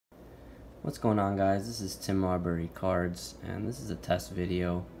What's going on, guys? This is Tim Marbury Cards, and this is a test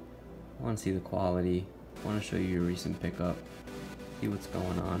video. I want to see the quality. I want to show you your recent pickup, see what's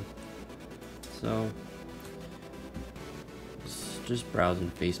going on. So, just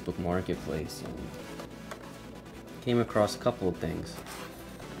browsing Facebook Marketplace and came across a couple of things.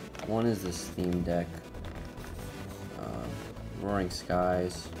 One is this theme deck, Roaring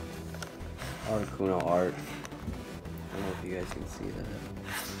Skies, Articuno art. I don't know if you guys can see that.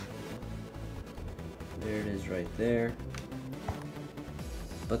 There it is right there.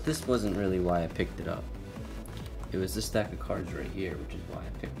 But this wasn't really why I picked it up. It was this stack of cards right here, which is why I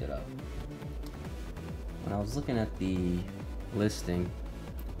picked it up. When I was looking at the listing,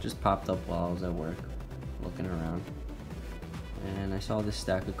 it just popped up while I was at work, looking around. And I saw this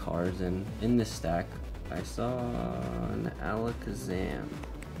stack of cards, and in this stack, I saw an ALAKAZAM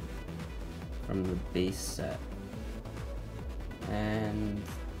from the base set. And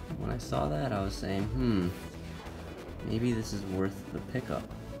when I saw that, I was saying, maybe this is worth the pickup.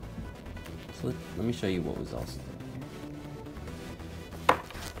 So let me show you what was also there.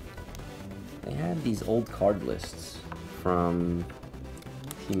 They had these old card lists from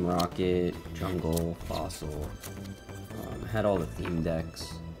Team Rocket, Jungle, Fossil. Had all the theme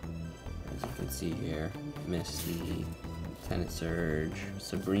decks, as you can see here. Misty, Lieutenant Surge,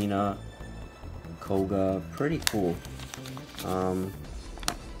 Sabrina, Koga, pretty cool.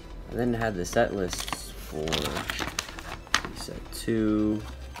 And then it had the set lists for set 2,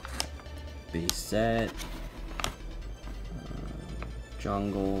 base set,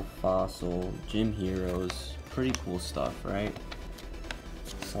 Jungle, Fossil, Gym Heroes, pretty cool stuff, right?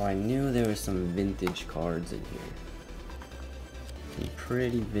 So I knew there was some vintage cards in here. Some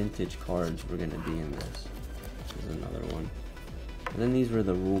pretty vintage cards were gonna be in this. This is another one. And then these were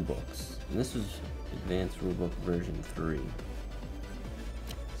the rule books. And this was Advanced Rulebook version 3.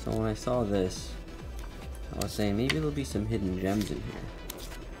 So when I saw this, I was saying maybe there'll be some hidden gems in here.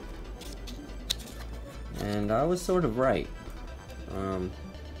 And I was sort of right.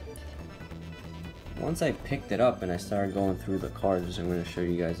 Once I picked it up and I started going through the cards, which I'm going to show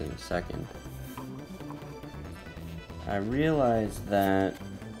you guys in a second, I realized that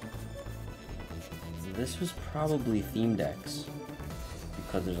this was probably theme decks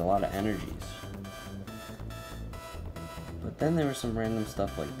because there's a lot of energies. But then there was some random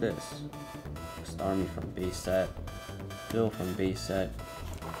stuff like this. Starmie from base set, Bill from base set,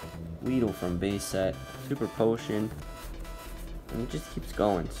 Weedle from base set, Super Potion, and it just keeps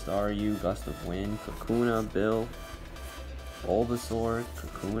going. Staryu, Gust of Wind, Kakuna, Bill, Bulbasaur,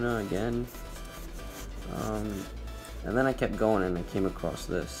 Kakuna again. And then I kept going and I came across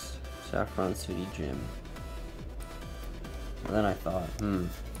this, Saffron City Gym. And then I thought,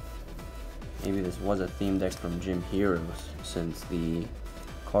 maybe this was a theme deck from Gym Heroes, since the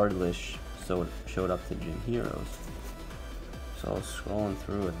card list showed up to Gym Heroes. So I was scrolling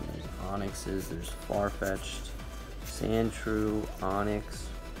through it, and there's Onyxes, there's Farfetch'd, Sandshrew, Onyx,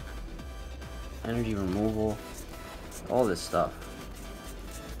 Energy Removal, all this stuff.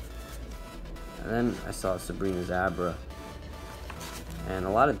 And then I saw Sabrina Zabra, and a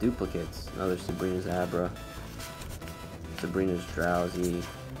lot of duplicates. Another Sabrina Zabra, Sabrina's Drowsy,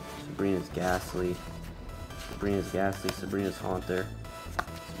 Sabrina's Ghastly, Sabrina's Haunter,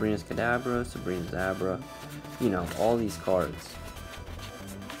 Sabrina's Kadabra, Sabrina's Zabra, you know, all these cards.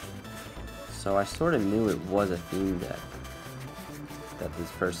 So I sort of knew it was a theme deck that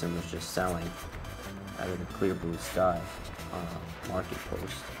this person was just selling out of the clear blue sky on a market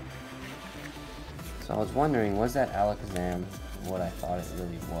post. So I was wondering, was that ALAKAZAM what I thought it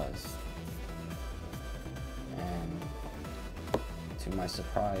really was? And to my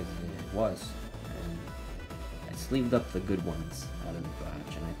surprise, it was. And I sleeved up the good ones out of the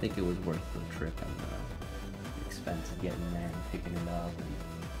batch, and I think it was worth the trip and the expense of getting there and picking it up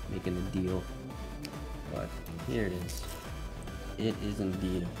and making a deal. But here it is. It is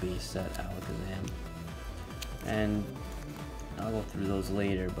indeed a base set ALAKAZAM. And I'll go through those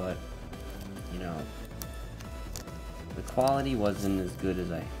later, but you know, the quality wasn't as good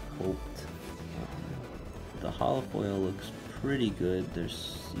as I hoped. The holofoil looks pretty good.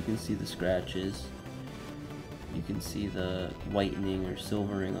 You can see the scratches. You can see the whitening or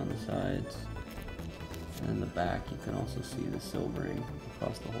silvering on the sides. And in the back, you can also see the silvering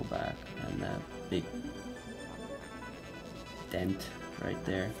across the whole back, and that big dent right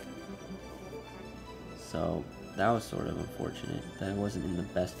there. So that was sort of unfortunate that it wasn't in the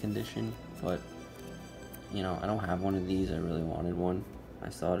best condition, but you know, I don't have one of these. I really wanted one. I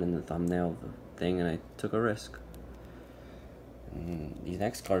saw it in the thumbnail of the thing and I took a risk. And these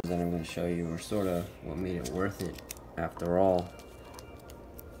next cards that I'm going to show you are sort of what made it worth it after all.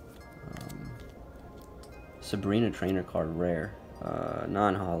 Sabrina Trainer card rare,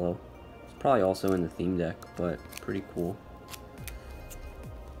 non-holo. It's probably also in the theme deck, but pretty cool.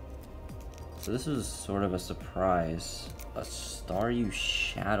 So this was sort of a surprise. A Staryu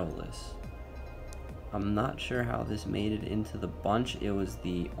Shadowless. I'm not sure how this made it into the bunch. It was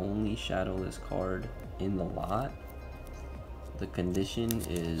the only Shadowless card in the lot. The condition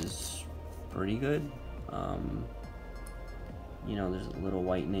is pretty good. You know, there's a little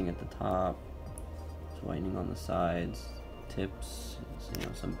whitening at the top. There's whitening on the sides, tips. You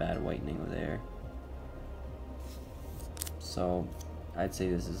know, some bad whitening there. So I'd say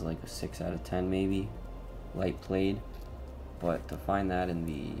this is like a 6 out of 10 maybe. Light played. But to find that in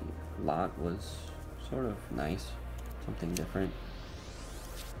the lot was sort of nice. Something different.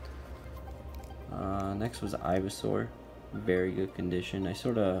 Next was Ivysaur. Very good condition. I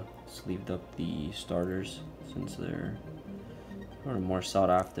sort of sleeved up the starters since they're sort of more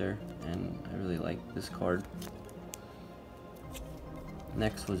sought after, and I really like this card.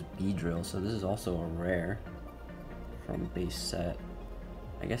 Next was Beedrill. So this is also a rare from base set.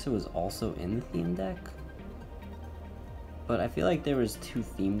 I guess it was also in the theme deck, but I feel like there was 2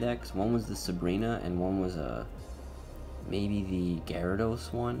 theme decks. One was the Sabrina and one was maybe the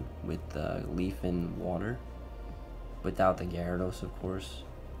Gyarados one with leaf and water, without the Gyarados of course.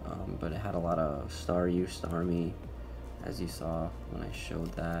 But it had a lot of Staryu, Starmie, as you saw when I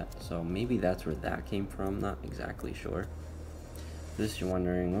showed that. So maybe that's where that came from, not exactly sure. This, you're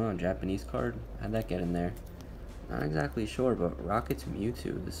wondering, oh, Japanese card? How'd that get in there? Not exactly sure, but Rocket's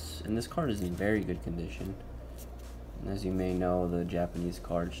Mewtwo. This card is in very good condition. And as you may know, the Japanese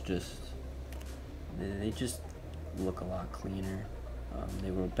cards they just look a lot cleaner.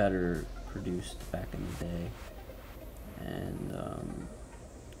 They were better produced back in the day. And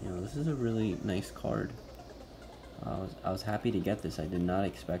you know, this is a really nice card. I was happy to get this. I did not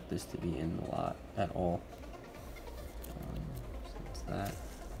expect this to be in the lot at all. So that's that.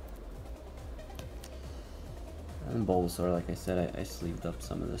 And Bulbasaur, like I said, I sleeved up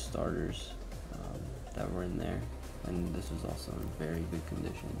some of the starters that were in there. And this was also in very good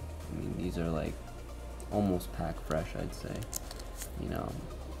condition. I mean, these are like almost pack fresh, I'd say. You know,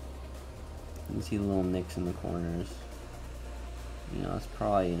 you can see the little nicks in the corners. You know, it's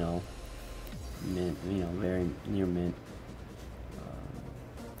probably, you know, mint, you know, very near mint.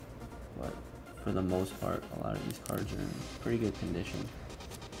 But for the most part, a lot of these cards are in pretty good condition.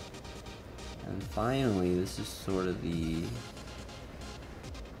 And finally, this is sort of the,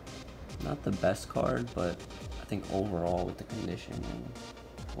 not the best card, but I think overall with the condition and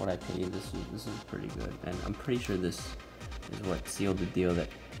what I paid, this is pretty good. And I'm pretty sure this is what sealed the deal that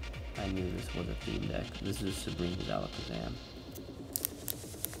I knew this was a theme deck. This is Sabrina's ALAKAZAM.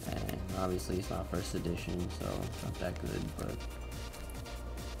 And obviously it's not first edition, so it's not that good, but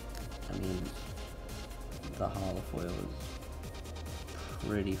I mean, the holofoil is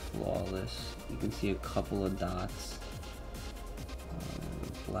pretty flawless. You can see a couple of dots.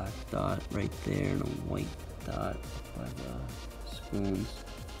 Black dot right there and a white dot by the spoons.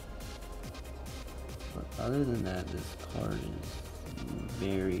 But other than that, this card is in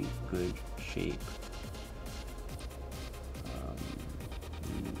very good shape.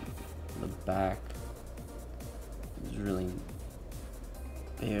 The back is really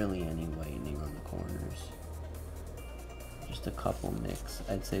barely any whitening on the corners. Just a couple nicks.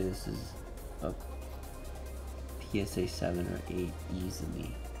 I'd say this is a PSA 7 or 8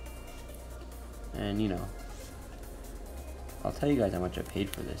 easily. And you know, I'll tell you guys how much I paid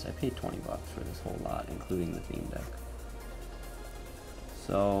for this. I paid 20 bucks for this whole lot, including the theme deck.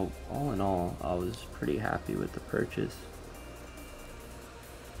 So all in all, I was pretty happy with the purchase.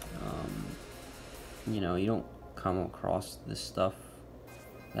 You know, you don't come across this stuff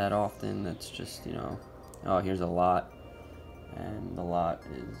that often. That's just, you know, oh, here's a lot, and the lot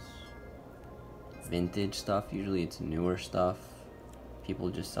is vintage stuff. Usually it's newer stuff. People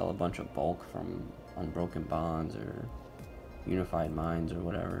just sell a bunch of bulk from Unbroken Bonds or Unified Minds or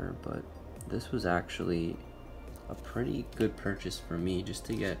whatever, but this was actually a pretty good purchase for me just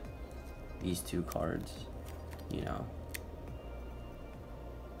to get these 2 cards, you know,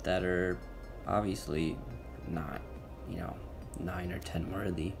 that are obviously not, you know, 9 or 10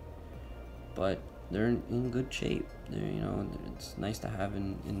 worthy, but they're in good shape. They're, you know, it's nice to have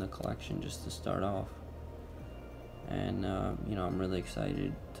in the collection just to start off. And you know, I'm really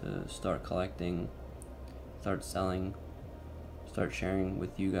excited to start collecting, start selling, start sharing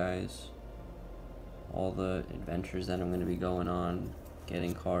with you guys all the adventures that I'm going to be going on,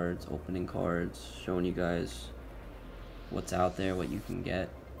 getting cards, opening cards, showing you guys what's out there, what you can get.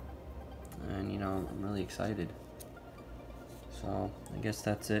 And you know, I'm really excited. So I guess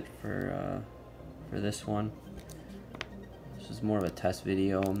that's it for this one. This is more of a test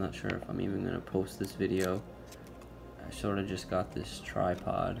video. I'm not sure if I'm even going to post this video. I sort of just got this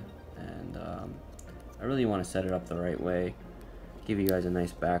tripod, and I really want to set it up the right way, give you guys a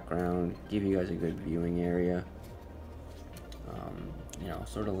nice background, give you guys a good viewing area, you know,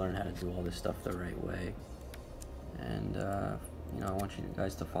 sort of learn how to do all this stuff the right way. And you know, I want you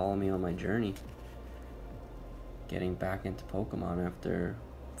guys to follow me on my journey, getting back into Pokemon after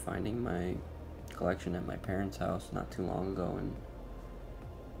finding my collection at my parents' house not too long ago, and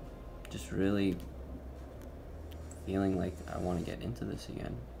just really feeling like I want to get into this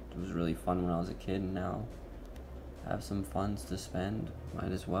again. It was really fun when I was a kid, and now I have some funds to spend.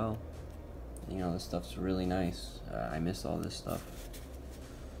 Might as well. You know, this stuff's really nice. I miss all this stuff.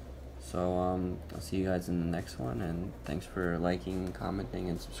 So I'll see you guys in the next one, and thanks for liking, commenting,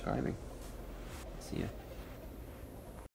 and subscribing. See ya.